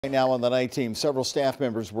Right now on the night team, several staff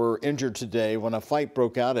members were injured today when a fight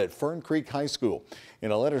broke out at Fern Creek High School. In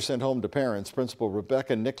a letter sent home to parents, Principal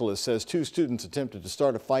Rebecca Nicolas says two students attempted to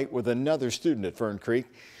start a fight with another student at Fern Creek.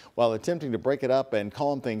 While attempting to break it up and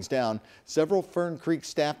calm things down, several Fern Creek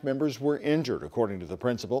staff members were injured, according to the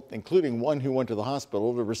principal, including one who went to the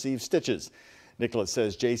hospital to receive stitches. Nicolas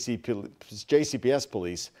says JCPS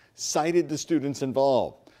police cited the students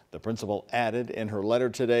involved. The principal added in her letter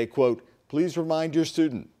today, quote, "Please remind your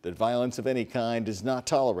student that violence of any kind is not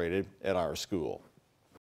tolerated at our school."